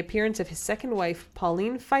matching the appearance of his second wife,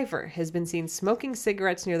 Pauline Pfeiffer, has been seen smoking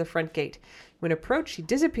cigarettes near the front gate. When approached, she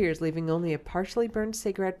disappears, leaving only a partially burned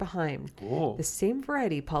cigarette behind. Whoa. The same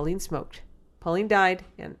variety Pauline smoked. Pauline died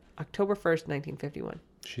on October 1st, 1951.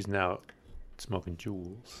 She's now smoking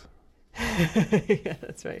jewels. Yeah,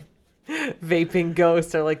 that's right. Vaping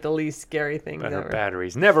ghosts are like the least scary things But her ever.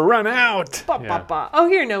 batteries never run out. Ba, Yeah. ba, ba. Oh,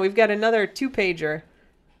 here, no, we've got another 2-pager.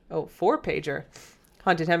 Oh, 4-pager.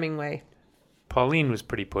 Haunted Hemingway. Pauline was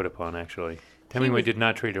pretty put upon, actually. Hemingway did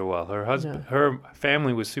not treat her well. Her husband, No. her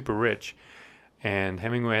family was super rich, and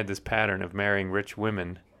Hemingway had this pattern of marrying rich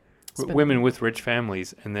women, women with rich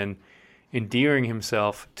families, and then endearing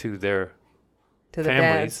himself to their To the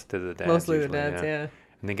families, dads. to the dads, Mostly the usually, dads, yeah.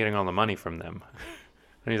 and then getting all the money from them.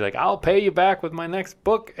 And he's like, "I'll pay you back with my next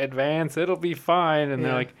book advance. It'll be fine." And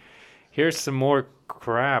they're Yeah. like, "Here's some more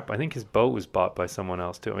crap." I think his boat was bought by someone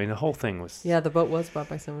else too. I mean, the whole thing was Yeah, the boat was bought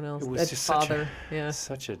by someone else. It was That's just such a- father. Yeah.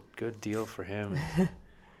 such a good deal for him.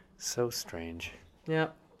 So strange. Yeah.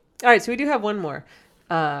 All right, so we do have one more.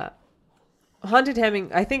 Haunted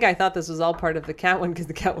Hemingway. I think I thought this was all part of the cat one because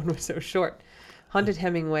the cat one was so short. Haunted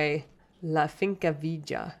Hemingway, La Finca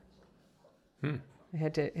Villa. I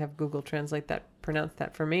had to have Google Translate that, pronounce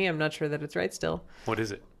that for me. I'm not sure that it's right still. What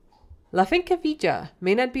is it? La Finca Villa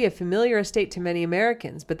may not be a familiar estate to many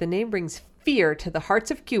Americans, but the name brings fear to the hearts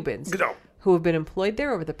of Cubans who have been employed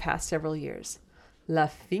there over the past several years. La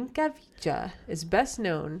Finca Villa is best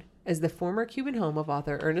known as the former Cuban home of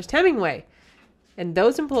author Ernest Hemingway, and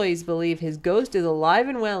those employees believe his ghost is alive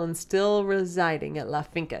and well and still residing at La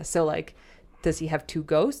Finca. So, like, does he have 2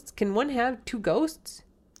 ghosts? Can one have 2 ghosts?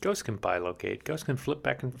 Ghosts can bilocate. Ghosts can flit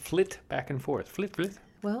back and forth. Flit.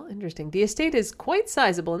 Well, interesting. The estate is quite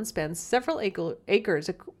sizable and spans several acres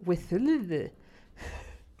with...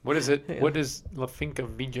 What is it? What does La Finca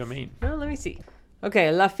Villa mean? Well, let me see.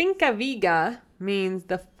 Okay, La Finca Viga means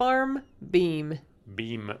the farm beam.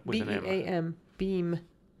 Beam with an M. B-E-A-M. Beam.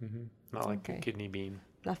 Not like a Okay. kidney bean.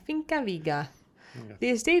 La Finca Viga. Okay. The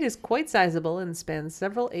estate is quite sizable and spans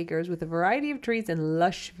several acres with a variety of trees and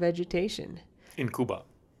lush vegetation. In Cuba.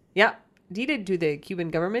 Yeah. Deeded to the Cuban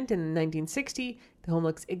government in 1960, the home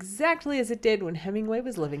looks exactly as it did when Hemingway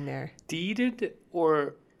was living there. Deeded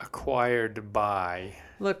or acquired by?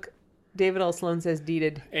 Look, David L. Sloan says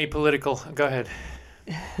deeded. Apolitical. Go ahead.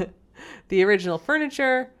 The original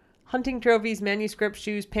furniture, hunting trophies, manuscripts,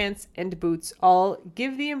 shoes, pants, and boots all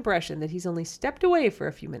give the impression that he's only stepped away for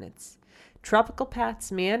a few minutes. Tropical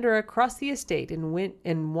paths meander across the estate and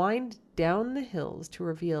wind down the hills to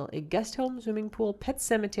reveal a guest home, swimming pool, pet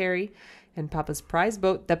cemetery, and Papa's prize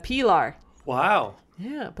boat, the Pilar. Wow.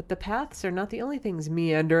 Yeah, but the paths are not the only things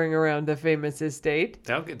meandering around the famous estate.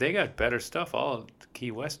 They got better stuff. All Key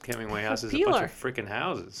West Hemingway House is a bunch Pilar. of freaking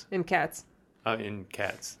houses. And cats. In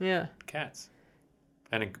cats. Yeah. Cats.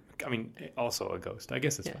 And also a ghost. I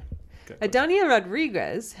guess it's Yeah. fine. Good. Adania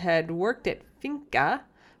Rodriguez had worked at Finca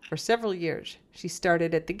for several years. She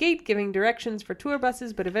started at the gate giving directions for tour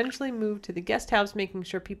buses, but eventually moved to the guest house, making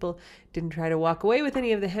sure people didn't try to walk away with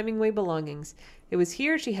any of the Hemingway belongings. It was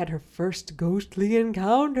here she had her first ghostly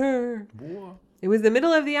encounter. Whoa. It was the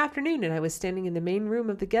middle of the afternoon, and I was standing in the main room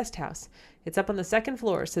of the guest house. It's up on the second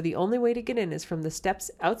floor, so the only way to get in is from the steps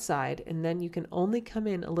outside, and then you can only come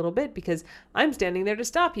in a little bit because I'm standing there to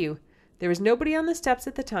stop you. There was nobody on the steps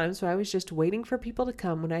at the time, so I was just waiting for people to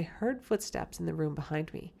come when I heard footsteps in the room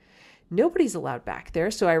behind me. Nobody's allowed back there,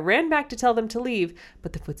 so I ran back to tell them to leave,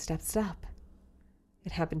 but the footsteps stopped.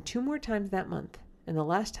 It happened 2 more times that month, and the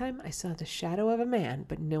last time I saw the shadow of a man,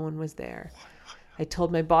 but no one was there. I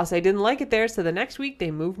told my boss I didn't like it there, so the next week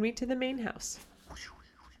they moved me to the main house.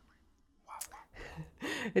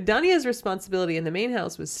 Adania's responsibility in the main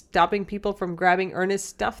house was stopping people from grabbing Ernest's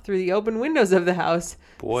stuff through the open windows of the house.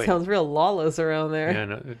 Boy. Sounds real lawless around there. Yeah,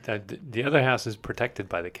 no, the other house is protected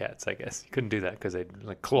by the cats, I guess. You couldn't do that because they'd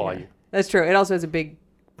like claw you. That's true. It also has a big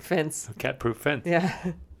fence. A cat-proof fence.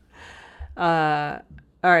 Yeah.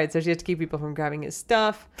 All right, so she had to keep people from grabbing his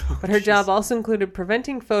stuff. But her job also included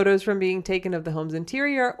preventing photos from being taken of the home's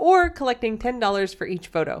interior or collecting $10 for each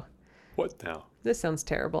photo. What now? This sounds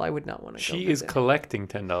terrible. I would not want to go She is visit. collecting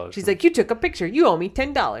 $10. She's like, you took a picture. You owe me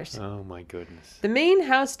 $10. Oh, my goodness. The main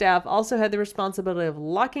house staff also had the responsibility of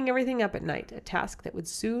locking everything up at night, a task that would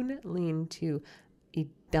soon lead to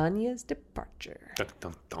Idania's departure. Dun,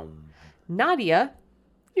 dun, dun. Nadia,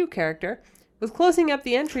 new character, was closing up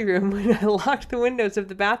the entry room when I locked the windows of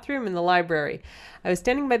the bathroom and the library. I was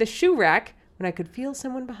standing by the shoe rack when I could feel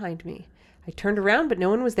someone behind me. I turned around, but no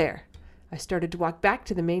one was there. I started to walk back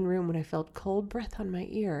to the main room when I felt cold breath on my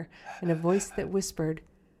ear and a voice that whispered,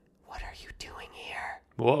 "What are you doing here?"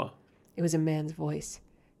 Whoa. It was a man's voice.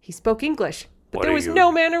 He spoke English, but What there are was you-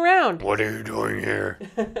 no man around. What are you doing here?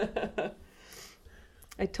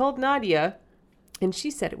 I told Nadia, and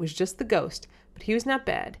she said it was just the ghost, but he was not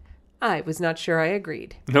bad. I was not sure I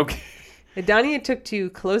agreed. Okay. Adania took to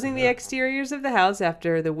closing the exteriors of the house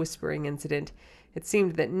after the whispering incident. It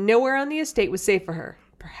seemed that nowhere on the estate was safe for her.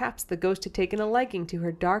 Perhaps the ghost had taken a liking to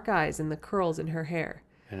her dark eyes and the curls in her hair.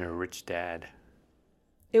 And a rich dad.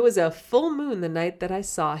 It was a full moon the night that I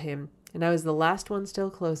saw him, and I was the last one still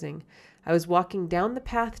closing. I was walking down the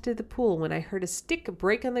path to the pool when I heard a stick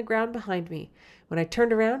break on the ground behind me. When I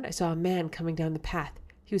turned around, I saw a man coming down the path.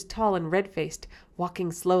 He was tall and red-faced,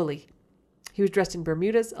 walking slowly. He was dressed in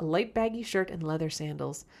Bermudas, a light baggy shirt, and leather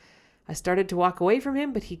sandals. I started to walk away from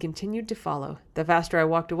him, but he continued to follow. The faster I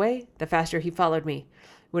walked away, the faster he followed me.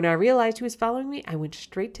 When I realized he was following me, I went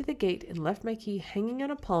straight to the gate and left my key hanging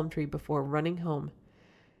on a palm tree before running home.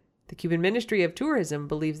 The Cuban Ministry of Tourism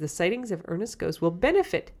believes the sightings of Ernest ghosts will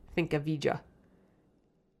benefit Finca Villa.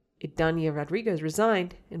 Idania Rodriguez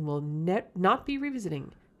resigned and will not be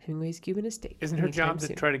revisiting Hemingway's Cuban estate. Isn't her anytime job to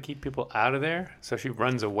soon. try to keep people out of there? So she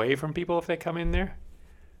runs away from people if they come in there?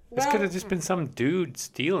 This could have just been some dude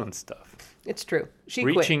stealing stuff. It's true. She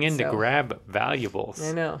Reaching quit, in to so- grab valuables.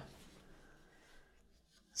 I know.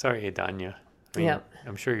 Sorry, Idania. I mean, Yep.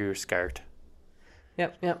 I'm sure you're scared.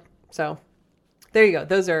 Yep. So, there you go.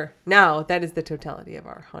 That is the totality of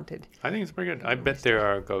our haunted. I think it's pretty good. I bet there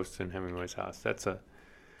are ghosts in Hemingway's house. That's a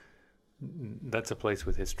place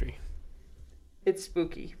with history. It's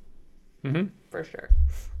spooky, Mm-hmm. for sure.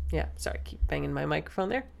 Yeah, sorry, keep banging my microphone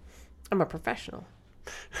there. I'm a professional.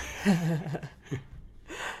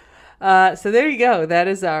 So there you go. That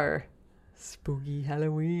is our spooky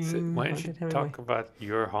Halloween. So why don't you haunted Hemingway. talk about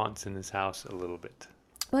your haunts in this house a little bit?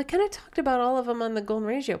 Well, I kind of talked about all of them on the Golden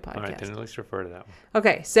Ratio podcast. All right, then at least refer to that one.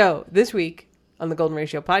 Okay, so this week on the Golden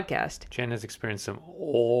Ratio podcast, Jen has experienced some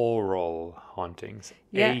oral hauntings.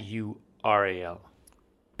 Yeah. A-U-R-A-L.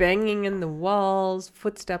 banging in the walls,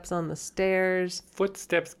 footsteps on the stairs,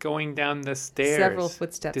 Footsteps going down the stairs. several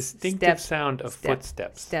footsteps. Distinctive Step, sound of step,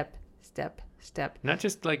 footsteps. Step, step, step. Not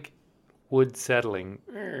just like wood settling,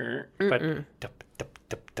 but tup, tup,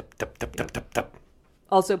 tup, tup, tup, tup, tup, tup, tup.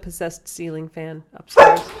 Also possessed ceiling fan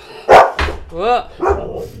upstairs. Whoa.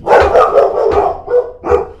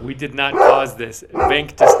 We did not cause this.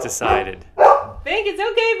 Venk just decided. Vink, it's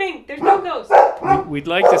okay, Vink. There's no ghost. We'd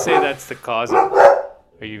like to say that's the cause of...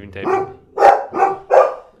 Are you even taping?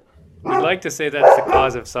 We'd like to say that's the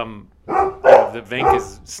cause of some... that Venk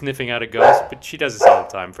is sniffing out a ghost, but she does this all the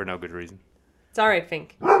time for no good reason. It's all right, Vink.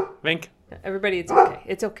 Venk. Everybody, it's okay.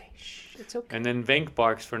 It's okay. Shh, it's okay. And then Venk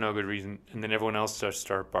barks for no good reason, and then everyone else starts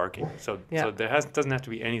start barking. So there doesn't have to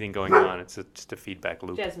be anything going on. It's just a feedback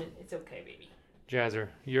loop. Jasmine, it's okay, baby. Jazzer,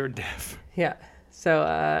 you're deaf. Yeah.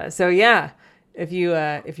 So yeah. If you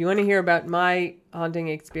want to hear about my haunting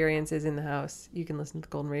experiences in the house, you can listen to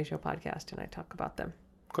the Golden Ratio podcast, and I talk about them.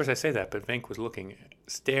 Of course, I say that, but Vink was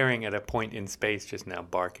staring at a point in space just now,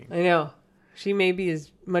 barking. I know. She maybe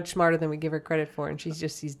is much smarter than we give her credit for, and she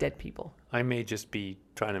just sees dead people. I may just be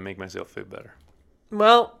trying to make myself feel better.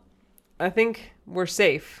 Well, I think we're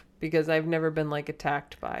safe because I've never been like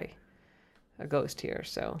attacked by a ghost here,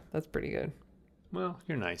 so that's pretty good. Well,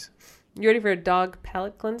 you're nice. You ready for a dog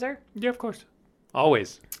palate cleanser? Yeah, of course.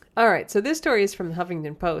 Always. All right, so this story is from the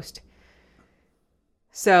Huffington Post.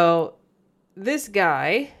 So this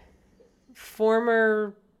guy,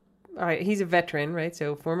 he's a veteran, right?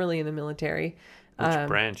 So formerly in the military. Which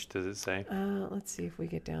branch does it say? Let's see if we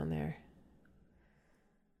get down there.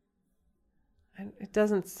 It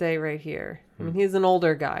doesn't say right here. I mean, he's an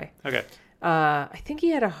older guy. Okay. I think he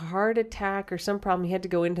had a heart attack or some problem. He had to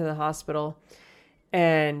go into the hospital,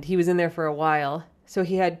 and he was in there for a while. So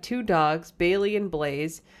he had 2 dogs, Bailey and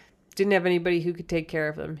Blaze. Didn't have anybody who could take care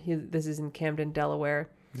of them. This is in Camden, Delaware.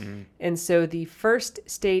 Mm. And so the First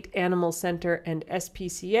State Animal Center and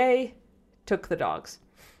SPCA took the dogs.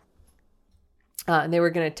 And they were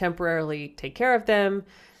going to temporarily take care of them.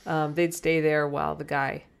 They'd stay there while the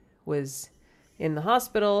guy was in the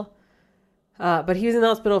hospital. But he was in the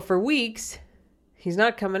hospital for weeks. He's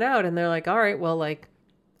not coming out. And they're like, all right, well, like,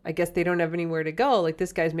 I guess they don't have anywhere to go. Like,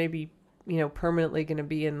 this guy's maybe, permanently going to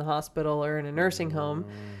be in the hospital or in a nursing home.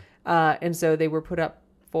 And so they were put up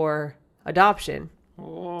for adoption.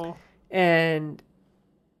 Oh. And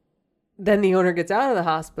then the owner gets out of the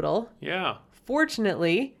hospital. Yeah.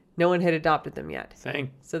 Fortunately, no one had adopted them yet.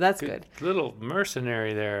 So that's good. Little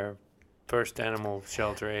mercenary there. First Animal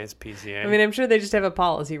Shelter, ASPCA. I mean, I'm sure they just have a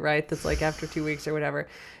policy, right? That's like after 2 weeks or whatever.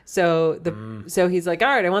 So so he's like, all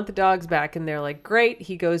right, I want the dogs back. And they're like, great.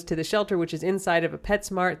 He goes to the shelter, which is inside of a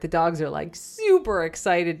PetSmart. The dogs are like super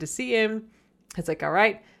excited to see him. It's like, all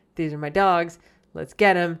right, these are my dogs. Let's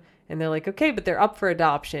get them. And they're like, okay, but they're up for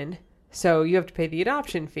adoption. So you have to pay the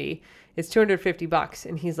adoption fee. It's $250.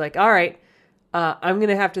 And he's like, all right, I'm going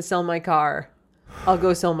to have to sell my car. I'll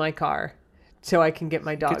go sell my car so I can get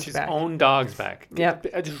my dogs back. Get his own dogs back. Yep.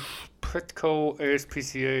 Petco,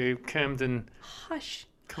 ASPCA, Camden. Hush.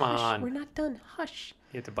 Come on. We're not done. Hush.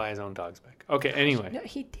 He had to buy his own dogs back. Okay, anyway. No,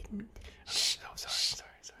 he didn't. Shh. Oh, sorry.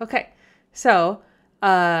 Okay. So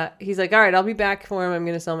he's like, all right, I'll be back for him. I'm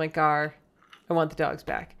going to sell my car. I want the dogs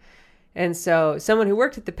back. And so someone who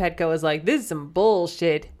worked at the Petco was like, this is some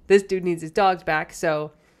bullshit. This dude needs his dogs back.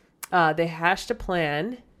 So they hashed a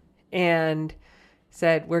plan and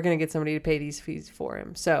said, we're going to get somebody to pay these fees for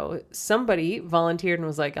him. So somebody volunteered and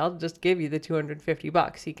was like, I'll just give you the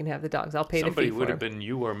 $250. He can have the dogs. I'll pay the fee for him. Somebody would have been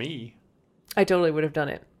you or me. I totally would have done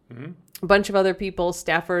it. Mm-hmm. A bunch of other people,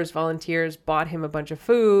 staffers, volunteers, bought him a bunch of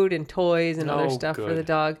food and toys and other stuff for the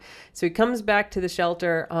dog. So he comes back to the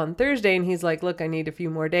shelter on Thursday and he's like, look, I need a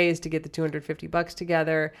few more days to get the $250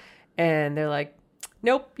 together. And they're like,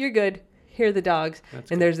 nope, you're good. Here are the dogs.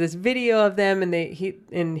 And there's this video of them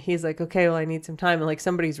and he's like, okay, well, I need some time. And like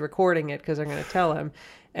somebody's recording it because they're going to tell him.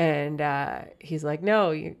 And he's like,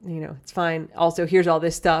 no, you know, it's fine. Also, here's all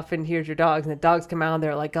this stuff and here's your dogs. And the dogs come out and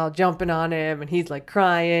they're like all jumping on him and he's like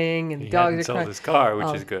crying and the dogs are crying. He hadn't sold his car,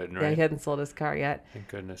 which is good, right? Yeah, he hadn't sold his car yet. Thank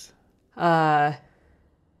goodness.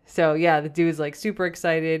 So yeah, the dude's like super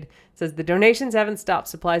excited. Says the donations haven't stopped.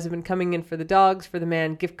 Supplies have been coming in for the dogs, for the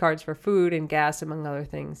man, gift cards for food and gas, among other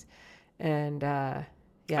things. And yeah,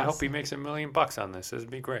 I hope he makes $1 million on this. It'd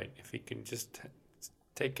be great if he can just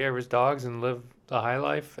take care of his dogs and live the high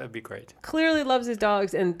life. That'd be great. Clearly loves his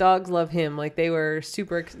dogs, and dogs love him. Like they were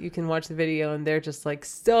super. You can watch the video, and they're just like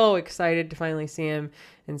so excited to finally see him.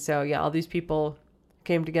 And so yeah, all these people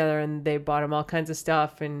came together, and they bought him all kinds of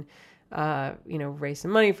stuff, and raised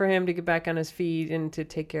some money for him to get back on his feet and to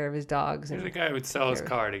take care of his dogs. There's a guy who would sell his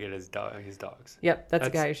car to get his dogs. Yep, that's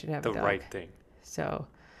a guy who should have a dog. The right thing. So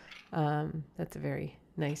that's a very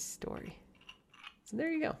nice story. So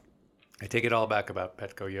there you go. I take it all back about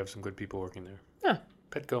Petco. You have some good people working there. Yeah.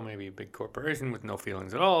 Petco may be a big corporation with no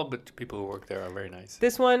feelings at all, but the people who work there are very nice.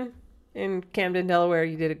 This one in Camden, Delaware,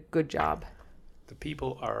 you did a good job. The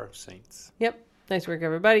people are saints. Yep. Nice work,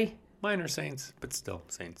 everybody. Minor saints, but still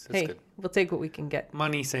saints. That's good. We'll take what we can get.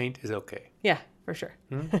 Money saint is okay. Yeah, for sure.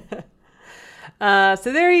 Hmm?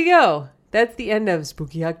 So there you go. That's the end of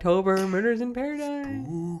Spooky October, Murders in Paradise.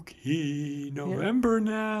 Spooky November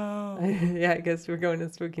now. Yeah, I guess we're going to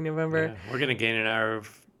Spooky November. Yeah, we're going to gain an hour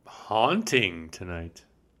of haunting tonight.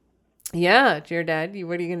 Yeah, dear Dad,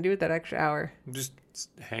 what are you going to do with that extra hour? Just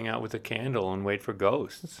hang out with a candle and wait for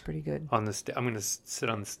ghosts. That's pretty good. I'm going to sit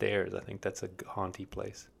on the stairs. I think that's a haunty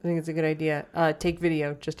place. I think it's a good idea. Take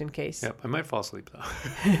video, just in case. Yep, I might fall asleep,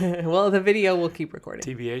 though. Well, the video will keep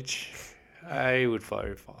recording. TBH, I would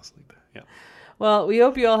probably fall asleep. Yeah. Well, we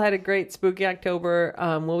hope you all had a great spooky October.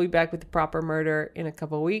 We'll be back with the proper murder in a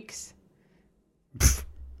couple weeks.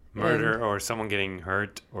 Murder or someone getting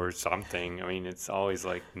hurt or something. I mean, it's always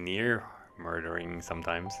like near murdering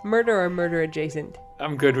sometimes. Murder or murder adjacent.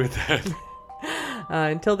 I'm good with that.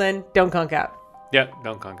 Until then, don't conk out. Yeah,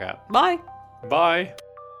 don't conk out. Bye. Bye.